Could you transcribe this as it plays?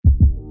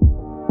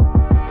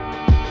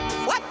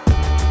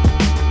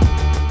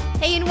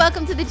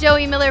welcome to the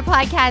Joey Miller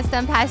Podcast.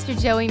 I'm Pastor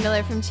Joey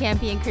Miller from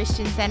Champion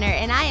Christian Center,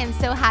 and I am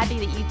so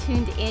happy that you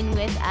tuned in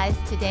with us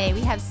today.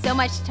 We have so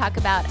much to talk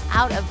about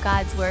out of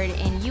God's Word,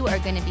 and you are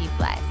going to be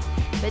blessed.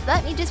 But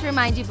let me just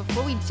remind you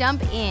before we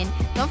jump in,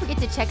 don't forget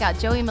to check out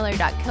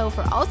joeymiller.co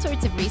for all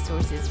sorts of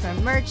resources,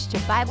 from merch to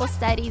Bible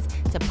studies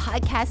to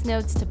podcast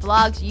notes to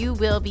blogs. You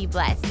will be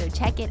blessed, so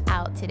check it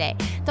out today.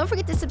 Don't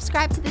forget to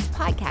subscribe to this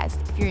podcast.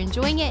 If you're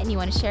enjoying it and you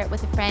want to share it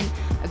with a friend,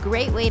 a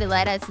great way to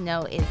let us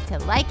know is to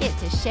like it,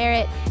 to share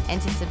it,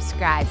 and to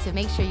subscribe. So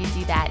make sure you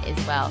do that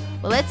as well.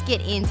 Well, let's get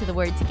into the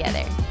Word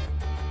together.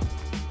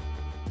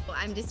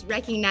 I'm just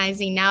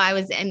recognizing now, I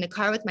was in the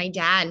car with my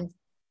dad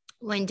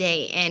one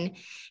day, and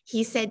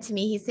he said to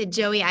me,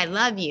 Joey, I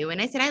love you.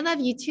 And I said, I love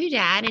you too,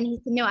 Dad. And he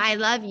said, no, I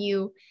love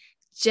you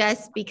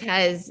just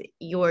because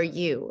you're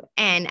you.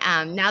 And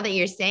now that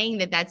you're saying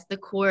that that's the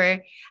core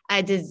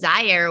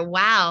desire,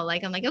 wow.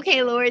 Like, I'm like,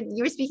 okay, Lord,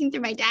 you were speaking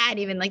through my dad,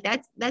 even like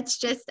that's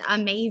just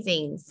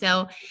amazing.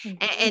 So,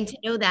 and to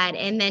know that,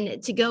 and then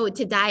to go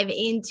to dive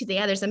into the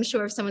others. I'm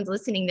sure if someone's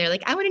listening, they're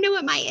like, I want to know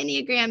what my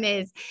Enneagram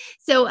is.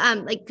 So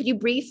like, could you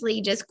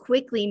briefly, just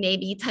quickly,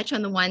 maybe touch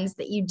on the ones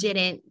that you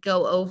didn't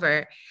go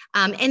over?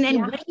 And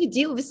then what do you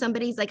do if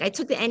somebody's like, I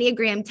took the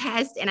Enneagram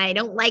test and I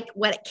don't like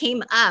what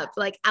came up?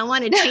 Like, I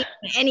want to change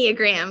the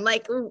Enneagram.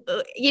 Like,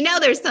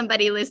 there's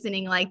somebody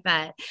listening like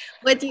that.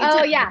 What do you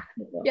tell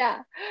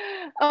Yeah.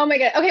 Oh my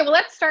God. Okay. Well,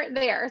 let's start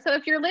there. So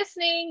if you're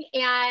listening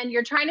and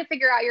you're trying to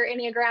figure out your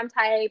Enneagram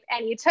type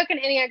and you took an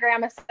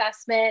Enneagram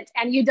assessment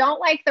and you don't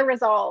like the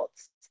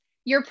results,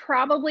 you're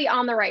probably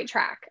on the right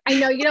track. I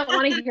know you don't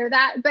want to hear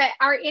that, but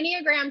our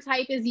Enneagram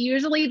type is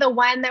usually the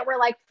one that we're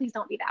like, please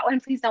don't be that one.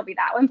 Please don't be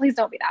that one. Please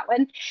don't be that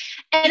one.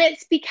 And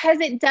it's because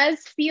it does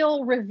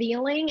feel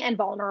revealing and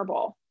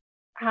vulnerable.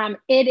 Our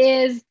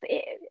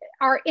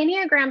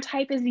Enneagram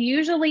type is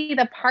usually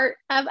the part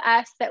of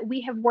us that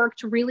we have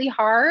worked really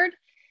hard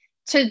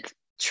to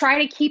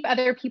try to keep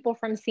other people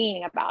from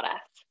seeing about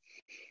us,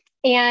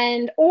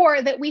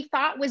 or that we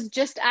thought was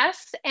just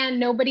us and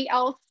nobody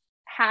else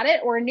had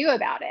it or knew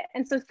about it.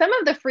 And so some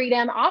of the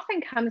freedom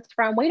often comes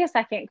from, wait a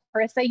second,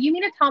 Karissa, you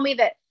mean to tell me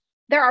that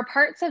there are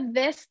parts of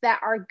this that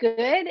are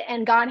good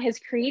and God has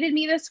created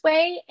me this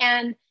way,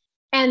 and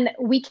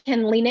we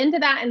can lean into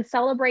that and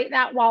celebrate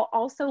that while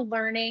also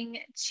learning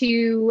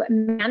to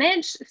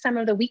manage some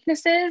of the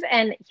weaknesses.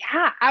 And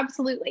yeah,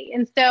 absolutely.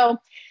 And so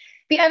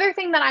the other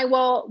thing that I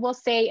will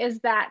say is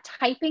that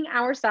typing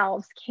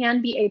ourselves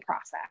can be a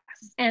process.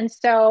 And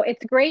so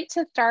it's great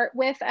to start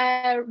with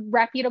a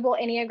reputable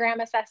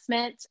Enneagram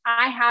assessment.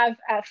 I have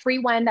a free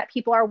one that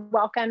people are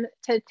welcome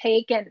to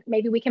take, and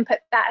maybe we can put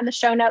that in the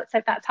show notes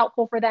if that's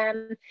helpful for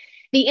them.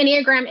 The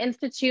Enneagram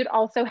Institute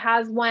also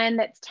has one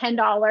that's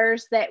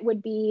 $10. That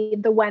would be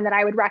the one that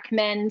I would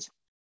recommend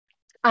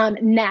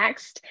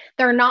next.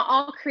 They're not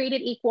all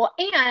created equal,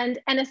 and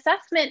an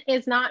assessment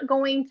is not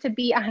going to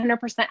be 100%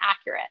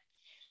 accurate.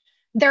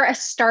 They're a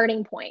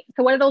starting point.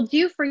 So what it'll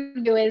do for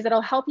you is it'll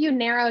help you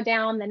narrow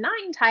down the 9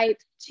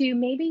 types to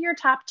maybe your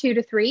top 2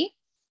 to 3.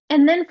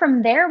 And then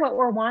from there, what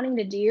we're wanting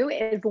to do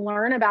is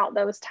learn about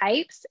those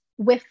types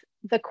with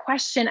the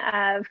question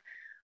of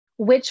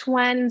which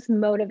one's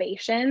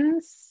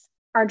motivations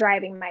are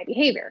driving my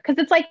behavior.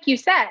 Because it's like you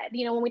said,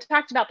 when we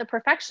talked about the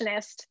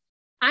perfectionist,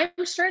 I'm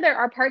sure there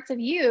are parts of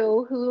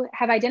you who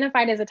have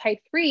identified as a type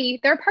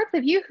 3. There are parts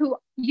of you who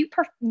you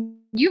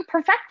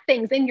perfect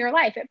things in your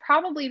life. It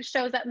probably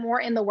shows up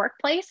more in the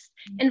workplace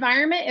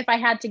environment, if I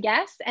had to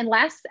guess, and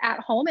less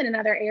at home and in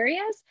other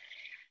areas.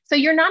 So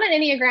you're not an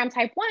Enneagram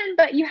type 1,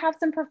 but you have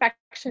some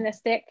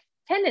perfectionistic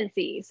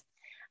tendencies.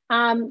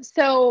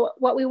 So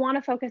what we want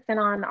to focus in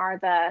on are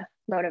the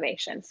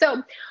motivations.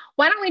 So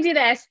why don't we do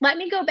this? Let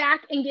me go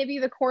back and give you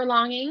the core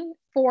longing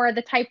for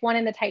the type 1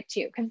 and the type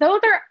 2, because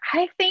those are,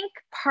 I think,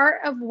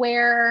 part of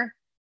where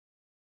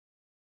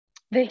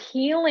the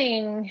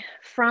healing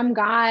from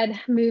God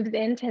moves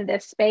into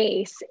this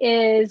space.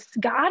 Is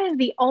God is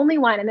the only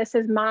one, and this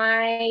is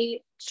my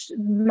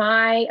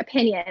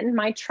opinion,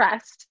 my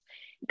trust.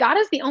 God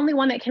is the only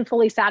one that can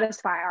fully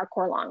satisfy our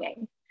core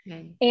longing.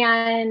 Okay.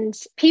 And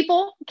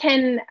people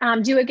can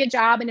do a good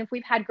job. And if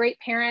we've had great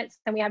parents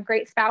and we have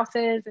great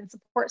spouses and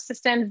support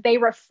systems, they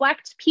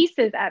reflect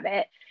pieces of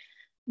it.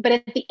 But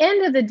at the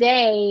end of the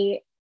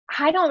day,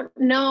 I don't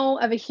know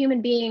of a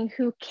human being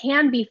who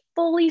can be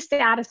fully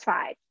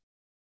satisfied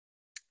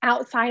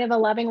outside of a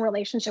loving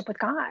relationship with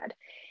God.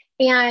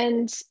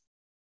 And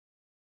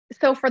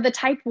so for the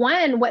type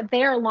 1, what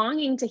they're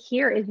longing to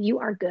hear is you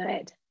are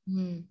good.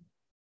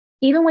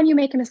 Even when you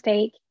make a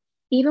mistake,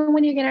 even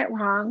when you get it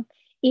wrong,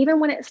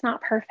 even when it's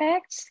not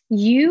perfect,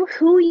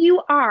 who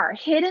you are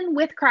hidden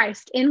with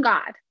Christ in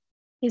God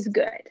is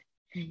good.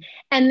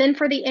 And then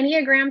for the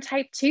Enneagram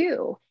type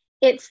 2,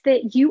 it's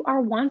that you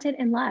are wanted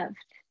and loved.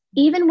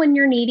 Even when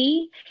you're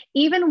needy,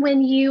 even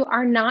when you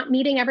are not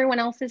meeting everyone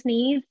else's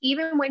needs,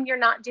 even when you're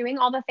not doing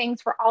all the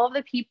things for all of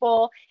the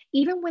people,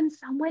 even when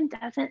someone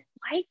doesn't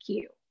like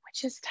you,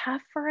 which is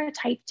tough for a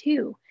type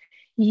 2,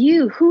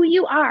 who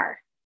you are,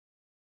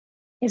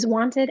 is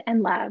wanted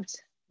and loved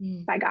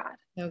by God.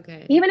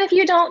 Okay. Even if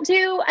you don't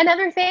do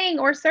another thing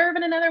or serve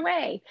in another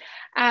way.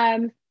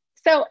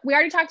 So we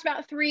already talked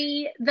about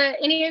 3. The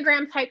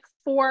Enneagram type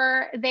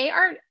 4, they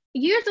are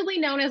usually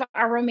known as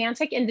our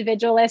romantic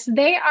individualists.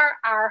 They are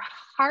our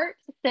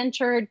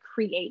heart-centered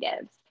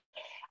creatives,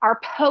 our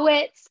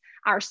poets,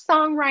 our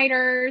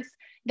songwriters.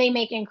 They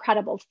make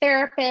incredible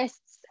therapists.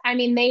 I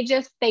mean, they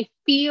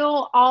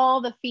feel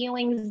all the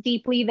feelings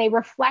deeply. They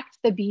reflect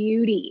the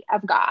beauty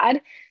of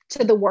God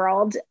to the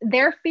world.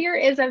 Their fear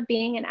is of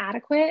being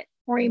inadequate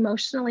or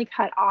emotionally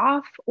cut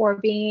off or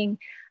being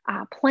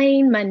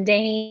plain,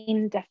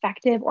 mundane,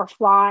 defective, or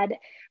flawed.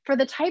 For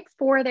the type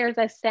 4, there's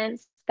a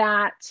sense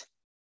that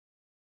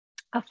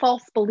a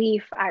false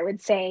belief, I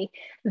would say,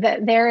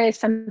 that there is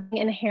something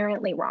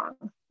inherently wrong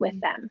with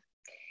them.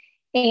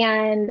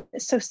 And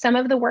so some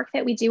of the work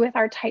that we do with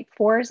our type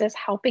 4s is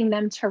helping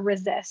them to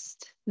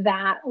resist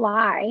that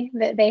lie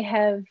that they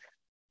have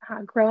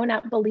grown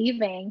up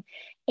believing,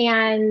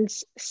 and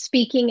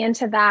speaking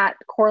into that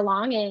core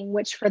longing,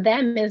 which for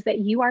them is that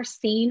you are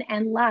seen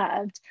and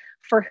loved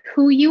for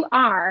who you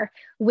are,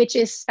 which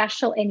is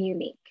special and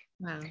unique.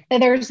 Wow.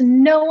 There's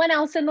no one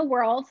else in the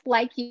world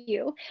like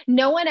you,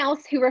 no one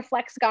else who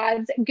reflects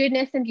God's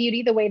goodness and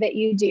beauty the way that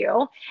you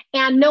do,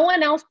 and no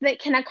one else that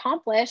can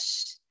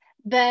accomplish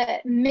the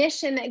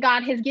mission that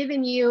God has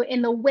given you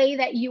in the way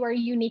that you are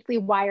uniquely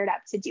wired up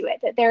to do it,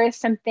 that there is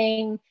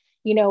something,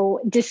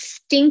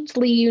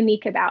 distinctly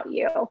unique about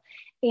you.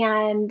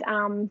 And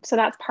so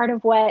that's part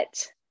of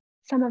what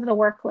some of the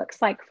work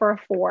looks like for a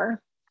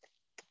 4.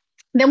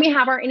 Then we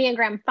have our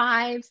Enneagram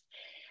 5s.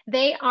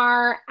 They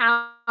are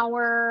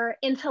our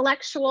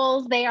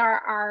intellectuals. They are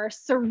our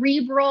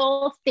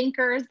cerebral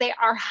thinkers. They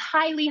are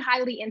highly,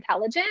 highly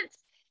intelligent.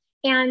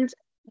 And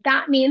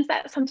that means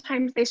that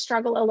sometimes they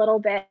struggle a little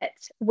bit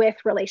with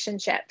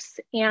relationships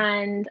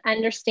and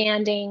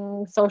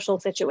understanding social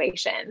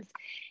situations.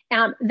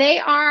 They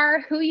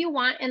are who you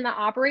want in the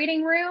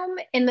operating room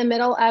in the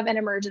middle of an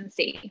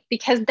emergency,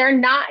 because they're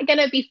not going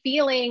to be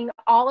feeling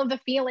all of the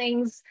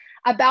feelings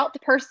about the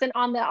person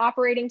on the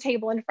operating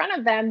table in front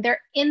of them.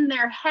 They're in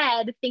their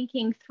head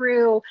thinking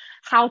through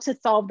how to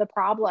solve the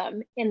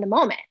problem in the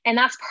moment. And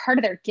that's part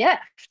of their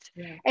gift.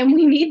 Yeah. And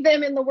we need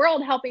them in the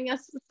world helping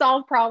us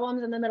solve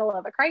problems in the middle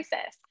of a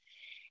crisis.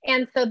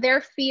 And so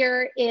their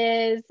fear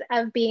is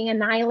of being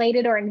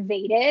annihilated or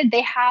invaded.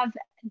 They have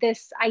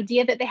this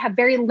idea that they have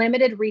very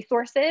limited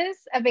resources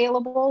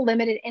available,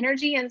 limited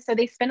energy. And so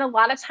they spend a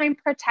lot of time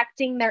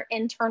protecting their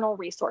internal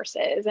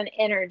resources and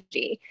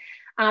energy.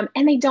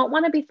 And they don't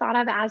want to be thought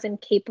of as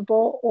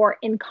incapable or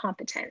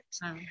incompetent.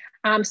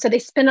 So they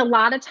spend a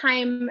lot of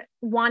time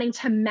wanting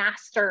to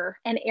master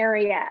an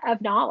area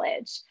of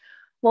knowledge.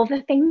 Well,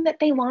 the thing that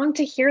they long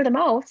to hear the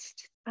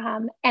most,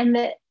 and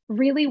that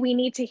really we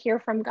need to hear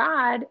from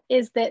God,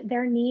 is that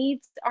their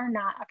needs are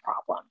not a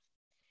problem.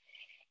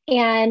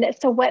 And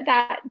so what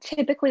that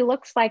typically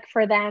looks like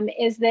for them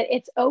is that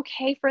it's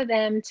okay for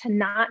them to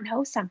not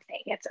know something.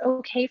 It's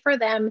okay for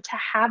them to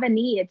have a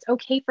need. It's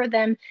okay for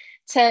them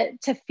to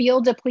feel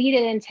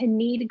depleted and to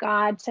need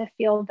God to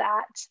feel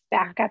that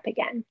back up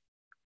again.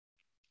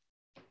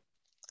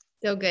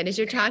 So good. As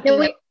you're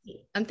talking,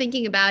 I'm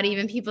thinking about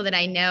even people that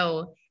I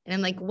know, and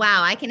I'm like,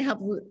 wow, I can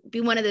help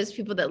be one of those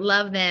people that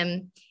love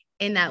them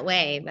in that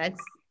way.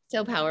 That's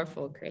so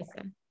powerful,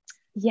 Karissa.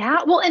 Yeah.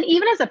 Well, and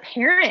even as a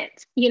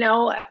parent,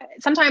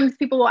 sometimes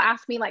people will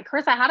ask me like,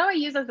 Karissa, how do I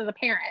use this as a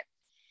parent?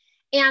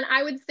 And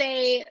I would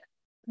say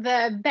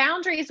the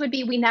boundaries would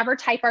be, we never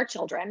type our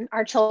children.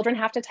 Our children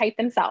have to type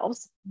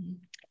themselves. Mm-hmm.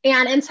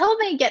 And until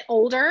they get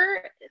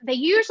older, they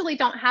usually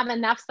don't have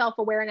enough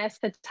self-awareness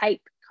to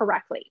type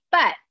correctly.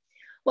 But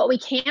what we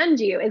can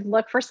do is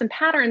look for some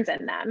patterns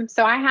in them.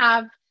 So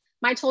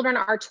my children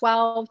are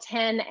 12,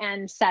 10,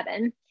 and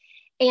 7.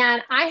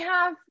 And I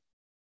have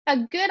a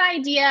good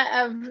idea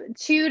of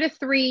 2 to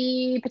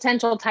 3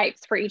 potential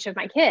types for each of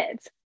my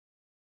kids.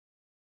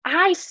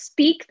 I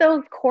speak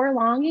those core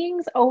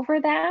longings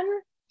over them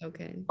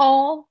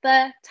all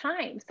the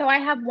time. So I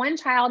have one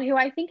child who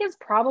I think is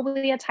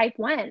probably a type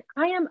 1.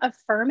 I am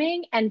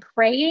affirming and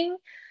praying,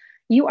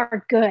 you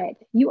are good.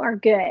 You are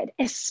good,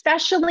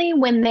 especially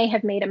when they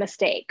have made a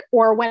mistake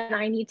or when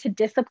I need to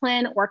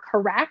discipline or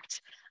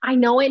correct. I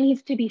know it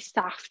needs to be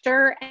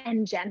softer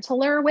and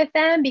gentler with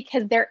them,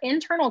 because their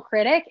internal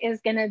critic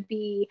is going to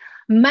be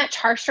much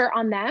harsher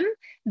on them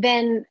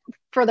than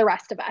for the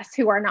rest of us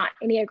who are not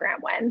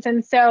Enneagram 1s.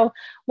 And so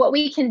what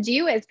we can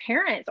do as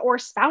parents or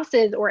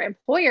spouses or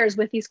employers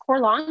with these core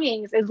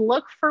longings is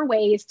look for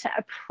ways to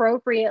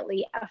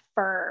appropriately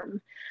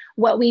affirm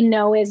what we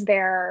know is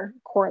their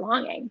core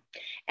longing.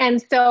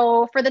 And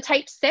so for the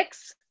type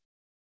 6,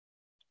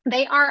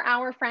 they are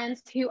our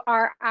friends who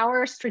are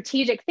our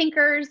strategic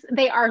thinkers.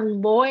 They are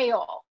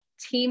loyal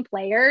team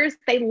players.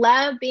 They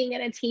love being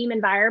in a team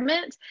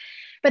environment,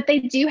 but they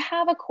do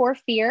have a core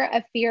fear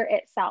of fear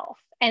itself.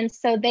 And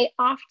so they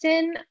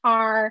often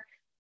are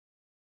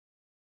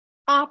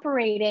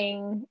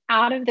operating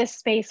out of this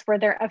space where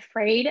they're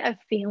afraid of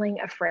feeling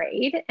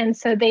afraid. And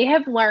so they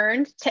have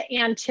learned to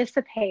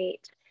anticipate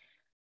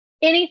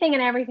anything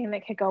and everything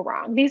that could go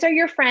wrong. These are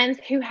your friends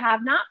who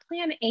have not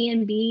plan A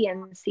and B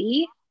and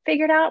C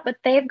figured out, but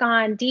they've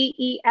gone D,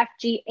 E, F,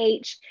 G,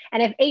 H.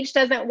 And if H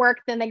doesn't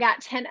work, then they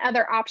got 10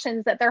 other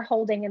options that they're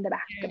holding in the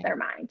back of their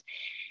mind.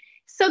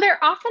 So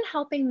they're often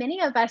helping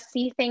many of us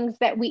see things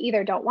that we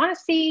either don't want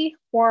to see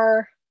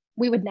or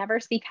we would never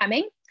see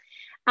coming.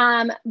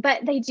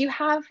 But they do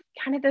have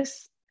kind of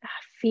this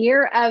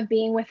fear of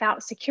being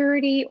without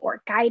security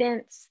or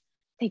guidance.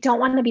 They don't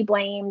want to be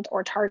blamed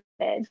or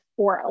targeted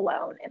or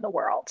alone in the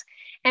world.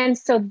 And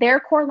so their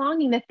core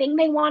longing, the thing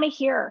they want to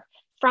hear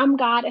from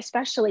God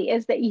especially,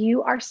 is that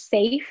you are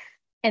safe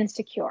and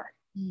secure.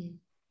 Mm.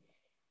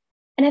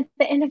 And at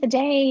the end of the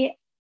day,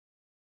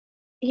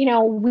 you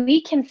know,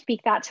 we can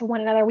speak that to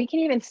one another. We can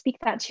even speak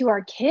that to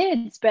our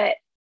kids, but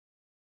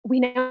we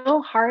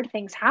know hard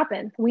things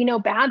happen. We know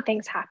bad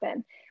things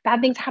happen.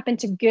 Bad things happen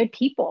to good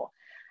people.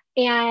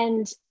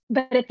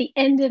 But at the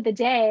end of the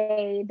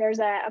day, there's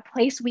a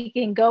place we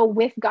can go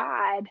with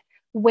God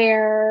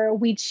where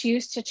we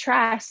choose to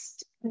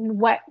trust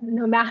no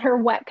matter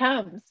what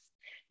comes,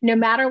 no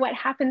matter what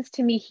happens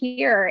to me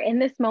here in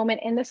this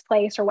moment, in this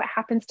place, or what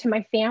happens to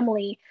my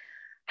family.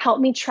 Help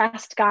me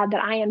trust, God,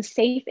 that I am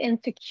safe and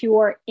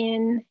secure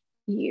in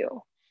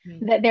you,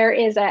 that there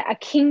is a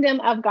kingdom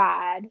of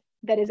God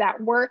that is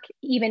at work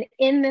even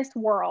in this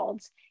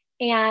world.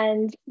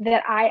 And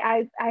that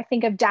I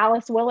think of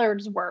Dallas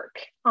Willard's work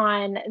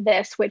on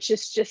this, which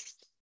is just,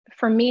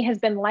 for me, has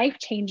been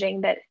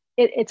life-changing, that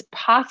it's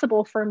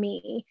possible for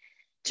me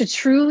to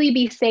truly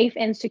be safe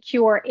and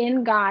secure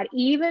in God,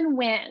 even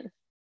when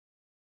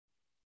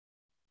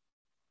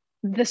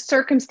the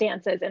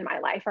circumstances in my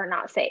life are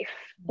not safe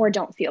or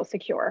don't feel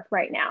secure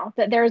right now,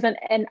 that there's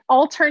an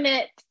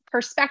alternate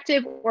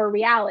perspective or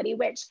reality,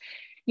 which,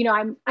 you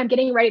know, I'm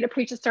getting ready to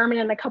preach a sermon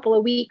in a couple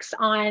of weeks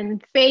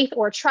on faith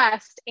or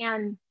trust.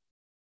 And,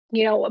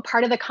 you know, a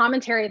part of the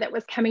commentary that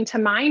was coming to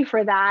mind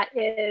for that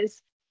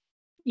is,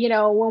 you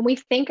know, when we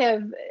think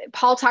of,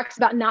 Paul talks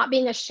about not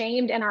being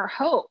ashamed in our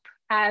hope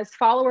as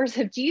followers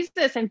of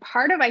Jesus. And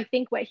part of, I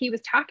think, what he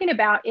was talking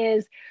about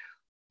is,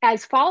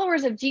 as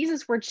followers of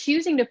Jesus, we're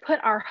choosing to put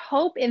our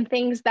hope in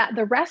things that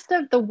the rest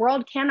of the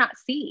world cannot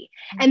see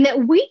and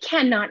that we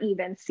cannot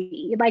even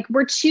see. Like,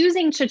 we're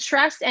choosing to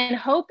trust and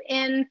hope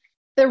in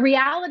the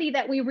reality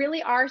that we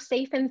really are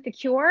safe and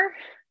secure,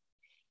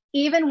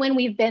 even when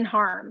we've been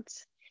harmed,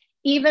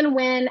 even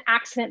when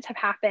accidents have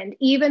happened,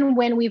 even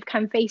when we've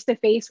come face to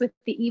face with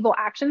the evil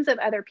actions of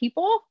other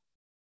people.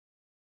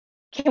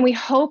 Can we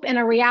hope in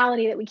a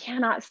reality that we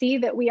cannot see,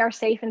 that we are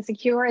safe and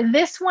secure?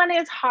 This one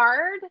is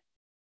hard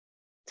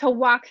to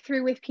walk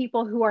through with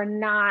people who are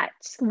not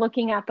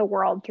looking at the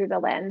world through the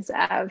lens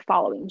of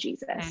following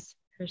Jesus. Yeah,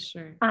 for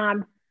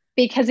sure.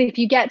 Because if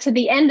you get to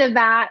the end of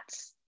that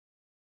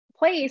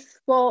place,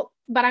 well,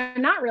 but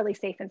I'm not really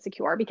safe and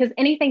secure, because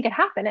anything could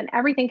happen and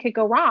everything could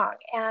go wrong.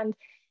 And,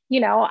 you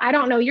know, I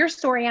don't know your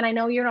story, and I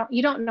know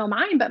you don't know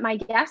mine, but my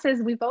guess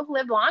is we both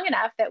lived long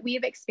enough that we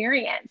have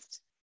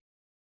experienced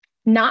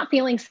not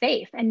feeling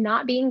safe and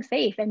not being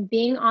safe and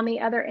being on the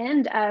other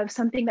end of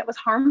something that was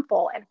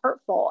harmful and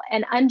hurtful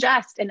and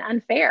unjust and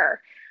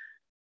unfair.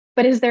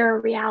 But is there a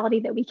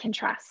reality that we can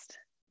trust?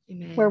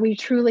 Amen. Where we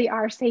truly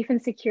are safe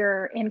and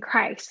secure in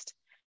Christ?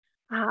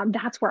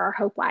 That's where our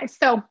hope lies.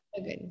 So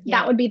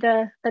that would be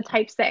the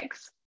type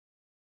 6.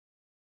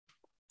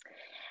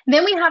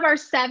 Then we have our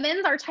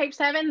 7s, our type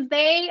 7s.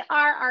 They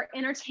are our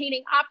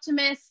entertaining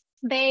optimists.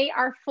 They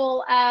are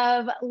full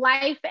of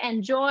life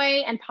and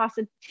joy and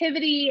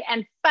positivity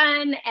and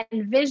fun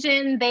and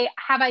vision. They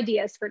have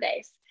ideas for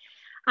days.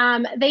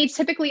 They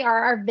typically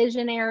are our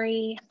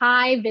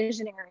high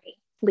visionary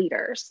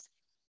leaders.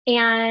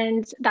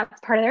 And that's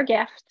part of their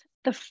gift.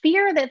 The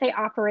fear that they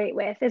operate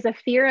with is a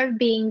fear of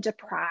being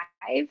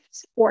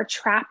deprived or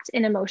trapped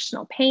in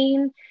emotional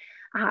pain,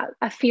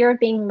 a fear of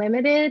being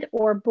limited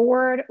or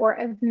bored or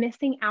of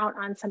missing out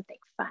on something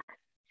fun.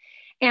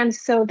 And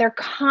so they're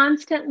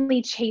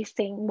constantly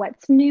chasing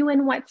what's new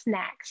and what's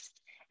next.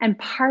 And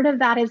part of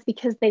that is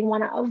because they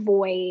want to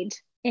avoid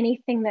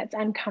anything that's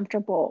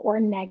uncomfortable or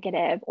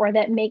negative, or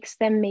that makes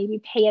them maybe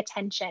pay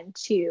attention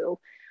to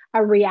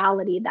a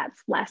reality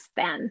that's less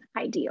than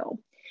ideal.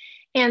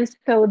 And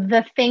so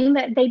the thing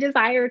that they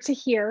desire to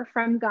hear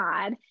from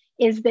God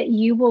is that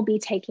you will be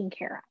taken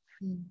care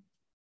of.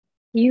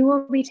 You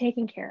will be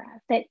taken care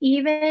of. That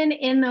even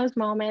in those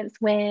moments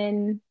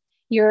when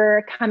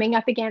you're coming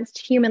up against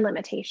human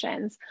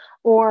limitations,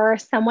 or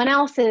someone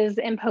else is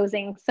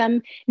imposing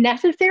some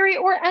necessary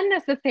or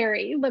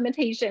unnecessary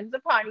limitations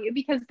upon you,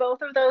 because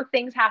both of those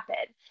things happen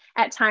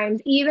at times,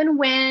 even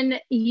when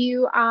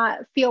you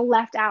feel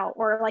left out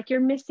or like you're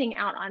missing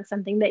out on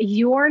something, that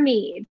your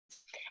needs.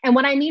 And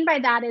what I mean by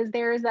that is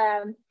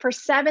for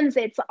 7s,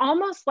 it's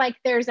almost like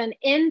there's an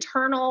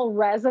internal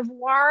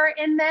reservoir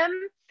in them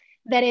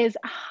that is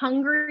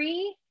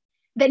hungry,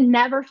 that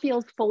never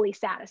feels fully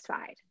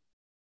satisfied.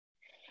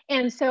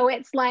 And so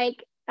it's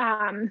like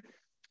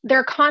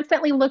they're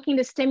constantly looking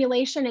to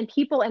stimulation and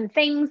people and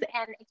things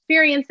and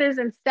experiences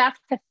and stuff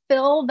to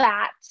fill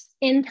that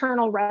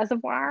internal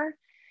reservoir.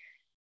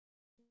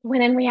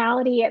 when in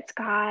reality, it's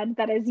God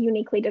that is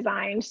uniquely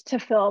designed to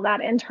fill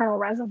that internal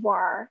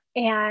reservoir.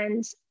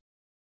 And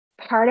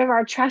part of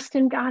our trust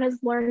in God is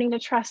learning to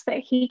trust that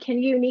He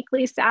can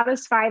uniquely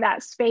satisfy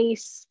that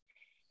space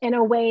in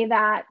a way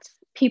that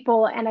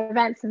people and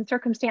events and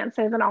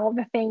circumstances and all of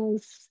the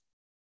things,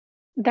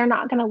 they're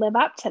not going to live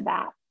up to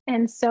that.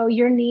 And so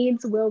your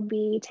needs will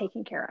be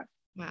taken care of.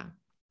 Wow.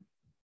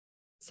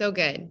 So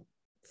good.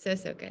 So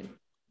good.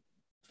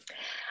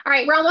 All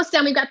right, we're almost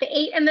done. We've got the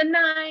 8 and the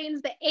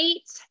 9s. The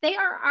 8, they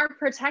are our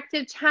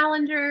protective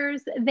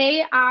challengers.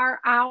 They are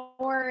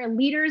our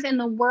leaders in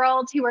the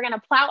world who are going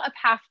to plow a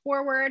path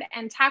forward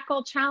and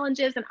tackle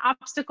challenges and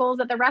obstacles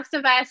that the rest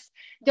of us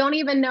don't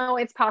even know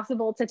it's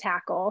possible to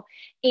tackle.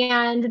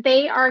 And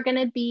they are going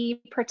to be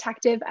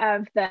protective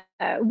of the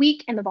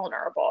weak and the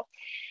vulnerable.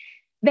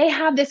 They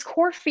have this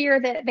core fear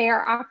that they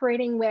are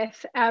operating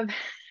with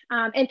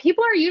and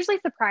people are usually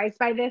surprised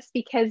by this,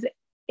 because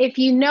if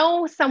you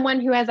know someone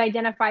who has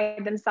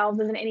identified themselves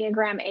as an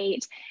Enneagram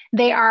 8,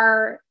 they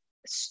are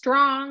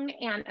strong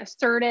and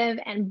assertive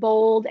and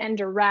bold and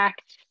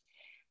direct.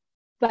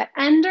 But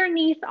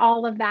underneath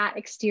all of that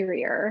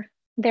exterior,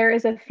 there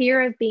is a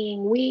fear of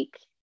being weak,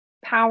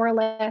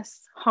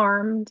 powerless,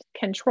 harmed,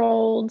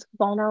 controlled,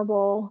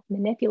 vulnerable,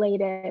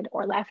 manipulated,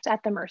 or left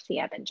at the mercy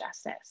of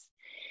injustice.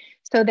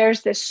 So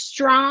there's this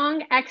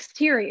strong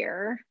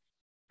exterior.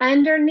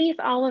 Underneath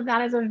all of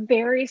that is a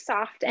very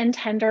soft and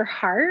tender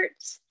heart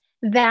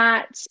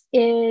that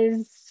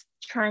is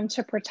trying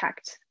to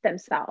protect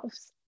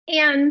themselves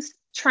and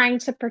trying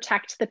to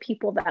protect the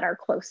people that are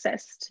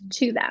closest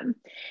to them.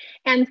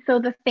 And so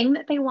the thing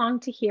that they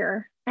long to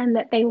hear and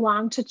that they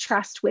long to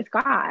trust with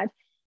God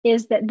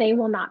is that they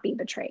will not be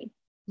betrayed.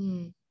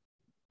 Mm.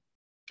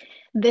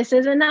 This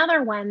is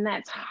another one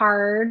that's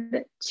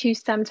hard to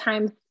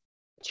sometimes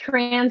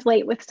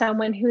translate with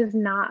someone who is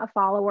not a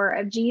follower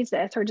of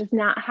Jesus or does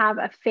not have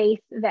a faith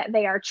that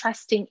they are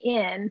trusting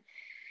in,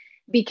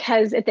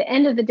 because at the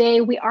end of the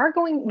day, we are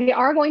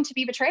going to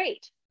be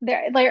betrayed.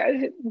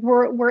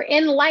 We're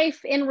in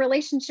life in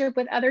relationship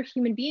with other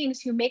human beings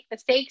who make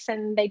mistakes,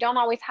 and they don't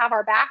always have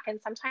our back, and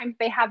sometimes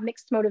they have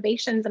mixed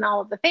motivations and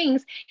all of the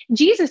things.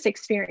 Jesus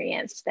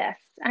experienced this.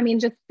 I mean,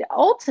 just the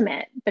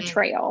ultimate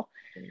betrayal,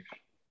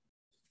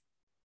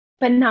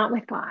 but not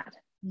with God.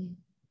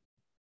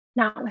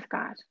 Not with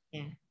God,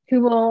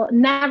 who will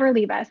never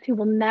leave us, who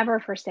will never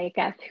forsake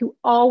us, who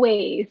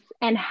always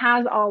and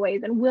has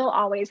always and will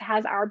always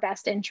has our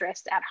best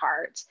interest at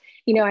heart.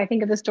 You know, I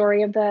think of the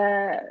story of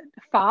the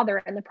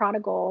father and the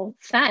prodigal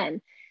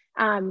son.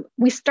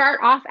 We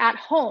start off at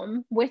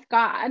home with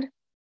God,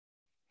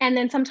 and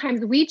then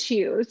sometimes we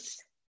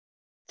choose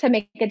to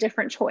make a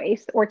different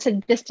choice, or to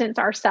distance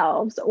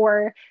ourselves,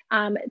 or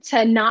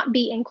to not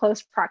be in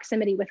close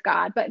proximity with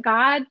God. But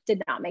God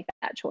did not make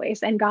that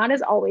choice. And God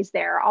is always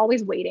there,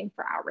 always waiting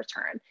for our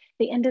return. At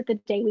the end of the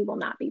day, we will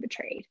not be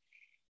betrayed.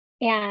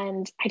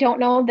 And I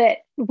don't know that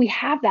we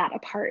have that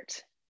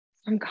apart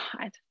from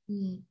God.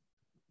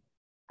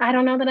 I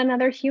don't know that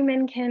another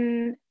human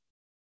can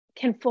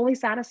fully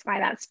satisfy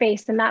that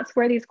space. And that's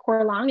where these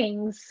core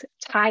longings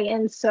tie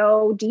in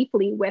so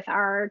deeply with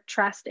our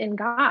trust in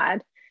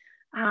God.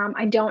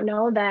 I don't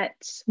know that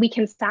we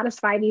can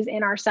satisfy these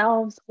in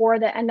ourselves, or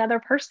that another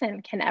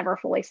person can ever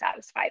fully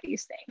satisfy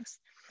these things.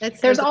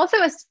 There's also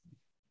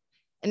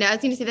and I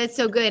was going to say, that's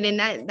so good. And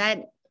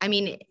that, I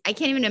mean, I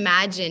can't even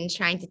imagine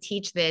trying to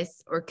teach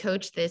this or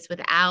coach this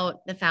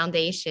without the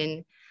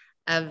foundation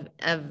of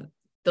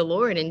the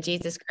Lord and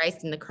Jesus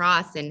Christ and the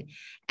cross. And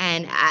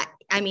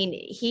I mean,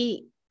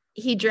 he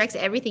directs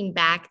everything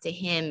back to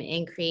Him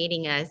in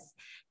creating us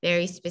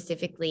very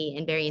specifically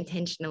and very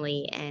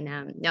intentionally. And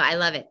no, I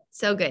love it.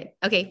 So good.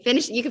 Okay,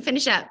 you can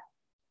finish up.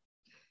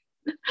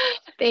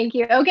 Thank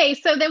you. Okay,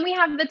 so then we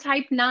have the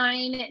type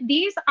 9.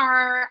 These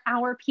are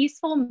our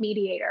peaceful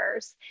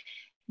mediators.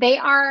 They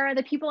are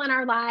the people in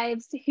our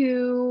lives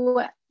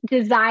who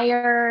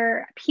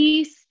desire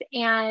peace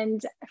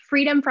and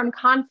freedom from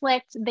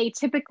conflict. They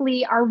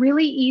typically are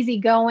really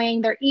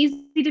easygoing. They're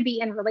easy to be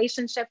in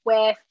relationship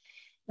with.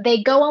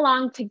 They go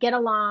along to get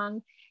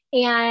along.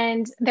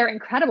 And they're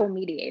incredible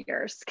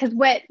mediators, because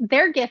what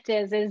their gift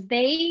is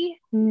they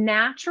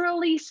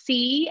naturally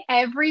see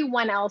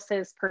everyone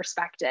else's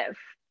perspective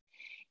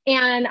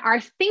and are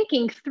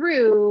thinking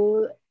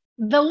through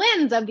the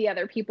lens of the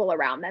other people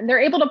around them. They're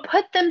able to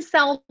put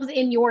themselves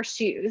in your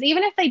shoes.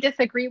 Even if they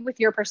disagree with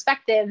your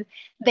perspective,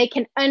 they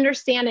can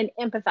understand and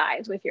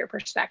empathize with your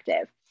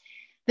perspective.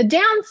 The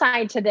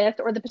downside to this,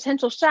 or the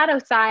potential shadow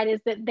side,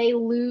 is that they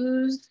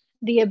lose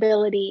the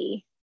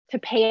ability to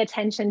pay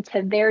attention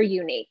to their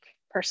unique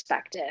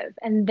perspective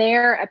and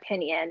their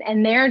opinion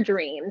and their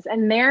dreams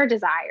and their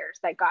desires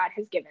that God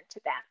has given to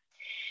them.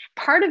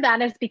 Part of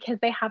that is because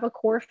they have a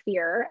core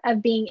fear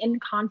of being in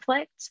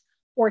conflict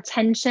or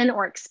tension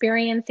or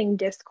experiencing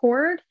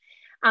discord.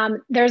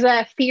 There's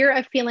a fear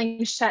of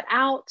feeling shut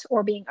out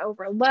or being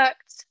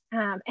overlooked,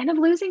 and of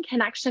losing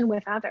connection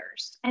with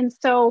others. And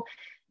so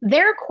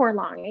their core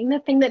longing, the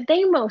thing that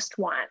they most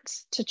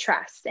want to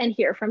trust and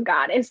hear from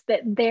God, is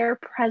that their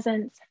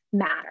presence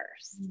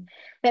matters,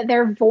 that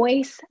their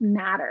voice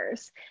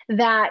matters,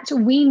 that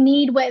we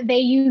need what they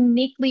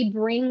uniquely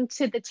bring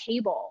to the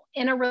table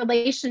in a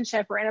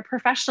relationship or in a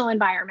professional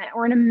environment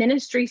or in a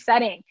ministry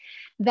setting,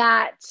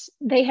 that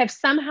they have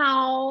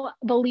somehow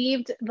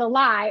believed the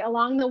lie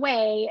along the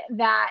way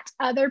that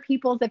other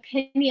people's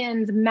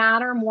opinions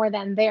matter more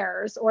than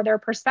theirs, or their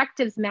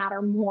perspectives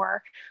matter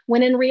more,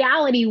 when in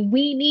reality,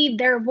 we need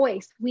their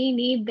voice, we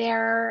need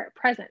their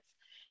presence,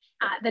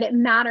 that it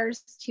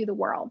matters to the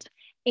world.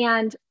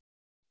 And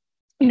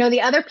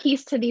the other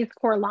piece to these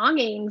core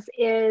longings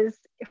is,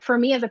 for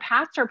me as a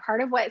pastor, part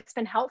of what's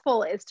been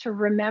helpful is to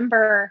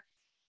remember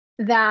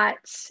that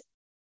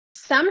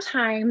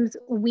sometimes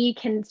we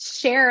can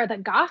share the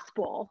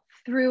gospel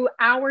through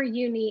our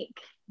unique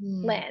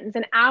lens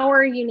and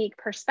our unique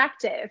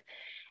perspective.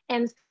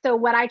 And so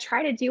what I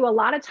try to do a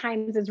lot of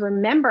times is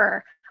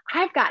remember,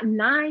 I've got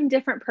 9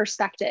 different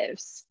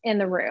perspectives in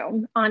the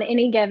room on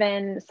any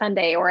given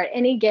Sunday or at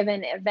any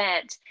given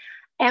event.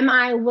 Am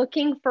I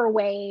looking for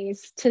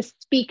ways to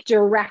speak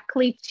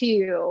directly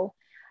to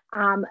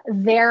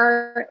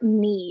their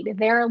need,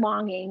 their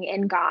longing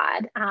in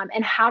God?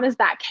 And how does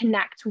that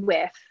connect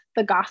with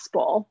the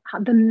gospel,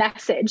 the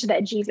message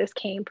that Jesus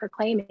came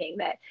proclaiming,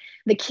 that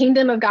the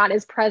kingdom of God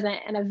is present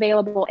and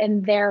available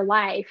in their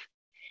life?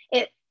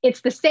 It's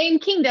the same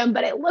kingdom,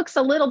 but it looks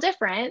a little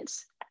different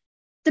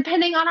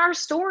depending on our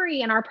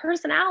story and our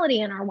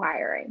personality and our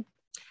wiring.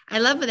 I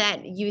love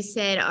that you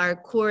said our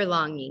core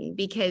longing,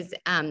 because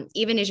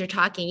even as you're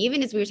talking,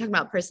 even as we were talking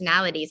about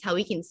personalities, how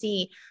we can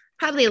see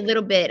probably a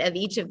little bit of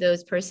each of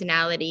those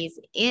personalities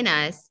in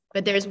us,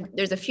 but there's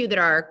a few that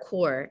are our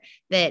core,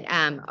 that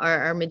are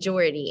our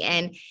majority.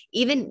 And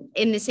even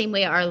in the same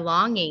way, our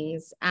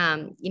longings,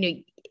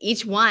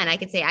 each one, I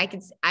could say,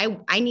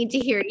 I need to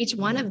hear each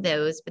one of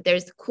those, but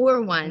there's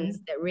core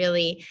ones that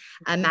really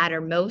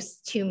matter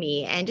most to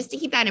me. And just to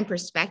keep that in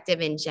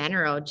perspective in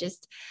general,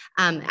 just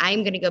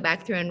I'm going to go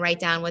back through and write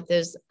down what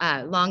those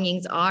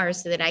longings are,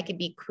 so that I could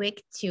be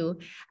quick to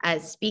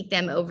speak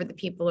them over the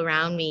people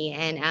around me.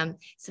 And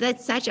so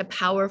that's such a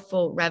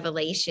powerful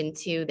revelation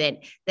too,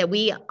 that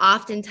we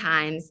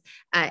oftentimes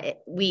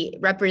we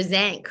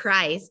represent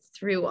Christ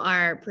through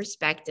our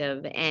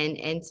perspective,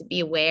 and to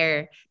be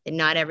aware that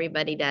not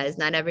everybody does.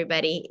 Not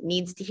everybody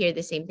needs to hear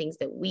the same things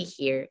that we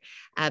hear,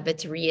 but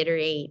to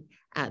reiterate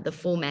the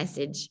full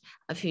message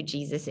of who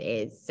Jesus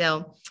is.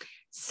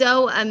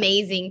 So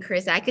amazing,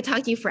 Karissa. I could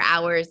talk to you for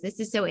hours. This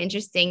is so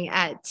interesting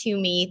to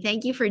me.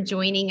 Thank you for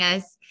joining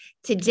us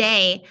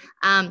today.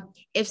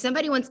 If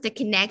somebody wants to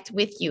connect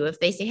with you, if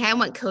they say, hey, I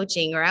want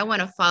coaching, or I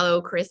want to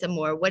follow Karissa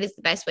more, what is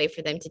the best way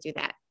for them to do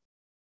that?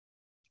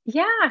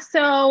 Yeah,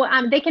 so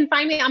they can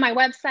find me on my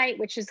website,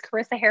 which is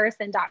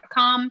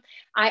KarissaHarrison.com.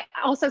 I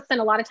also spend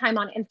a lot of time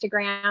on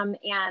Instagram,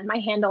 and my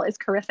handle is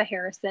Karissa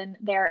Harrison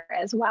there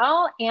as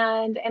well.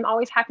 And I'm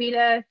always happy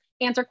to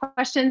answer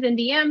questions in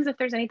DMs if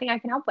there's anything I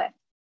can help with.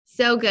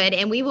 So good.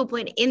 And we will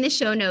put in the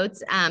show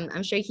notes.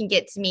 I'm sure you can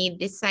get to me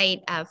this site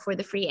for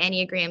the free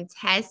Enneagram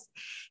test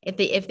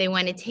if they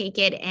want to take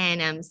it.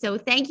 And so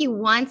thank you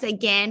once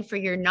again for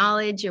your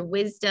knowledge, your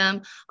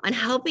wisdom on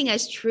helping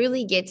us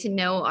truly get to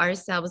know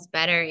ourselves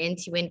better, and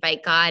to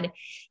invite God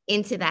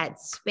into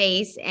that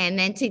space, and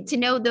then to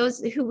know those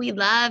who we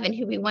love and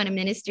who we want to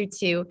minister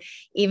to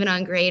even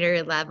on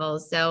greater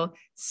levels.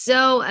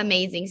 So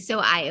amazing, so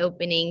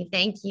eye-opening.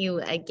 Thank you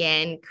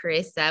again,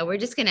 Karissa. We're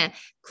just going to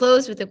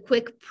close with a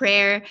quick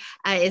prayer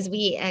as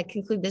we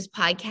conclude this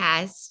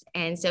podcast.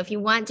 And so if you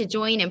want to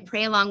join and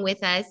pray along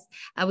with us,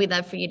 we'd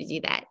love for you to do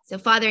that. So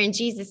Father, in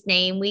Jesus'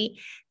 name, we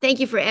thank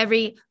you for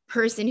every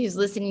person who's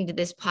listening to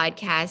this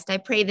podcast. I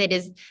pray that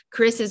as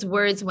Karissa's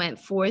words went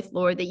forth,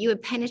 Lord, that you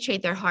would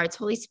penetrate their hearts.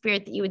 Holy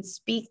Spirit, that you would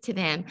speak to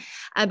them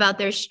about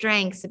their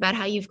strengths, about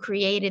how you've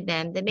created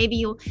them, that maybe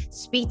you'll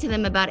speak to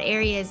them about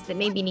areas that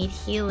maybe need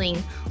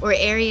healing, or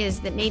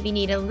areas that maybe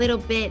need a little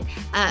bit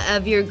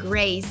of your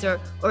grace, or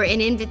an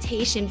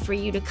invitation for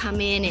you to come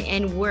in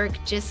and work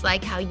just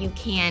like how you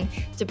can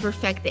to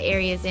perfect the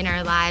areas in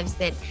our lives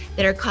that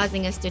are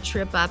causing us to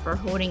trip up or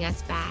holding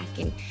us back.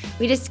 And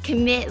we just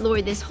commit,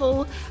 Lord, this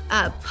whole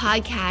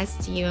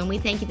podcast to you, and we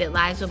thank you that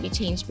lives will be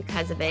changed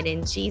because of it.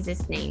 In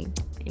Jesus' name,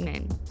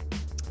 amen.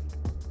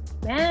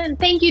 Man,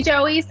 thank you,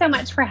 Joey, so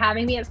much for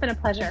having me. It's been a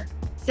pleasure.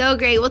 So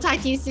great. We'll talk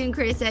to you soon,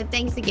 Karissa.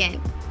 Thanks again.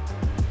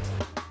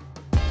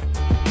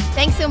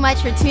 Thanks so much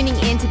for tuning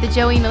in to the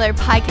Joey Miller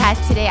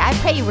podcast today. I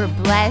pray you were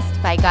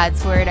blessed by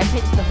God's word. I pray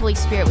that the Holy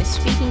Spirit was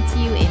speaking to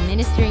you and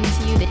ministering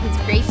to you, that his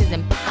grace is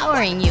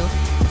empowering you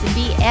to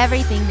be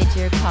everything that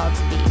you're called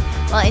to be.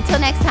 Well, until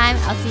next time,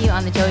 I'll see you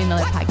on the Joey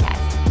Miller podcast.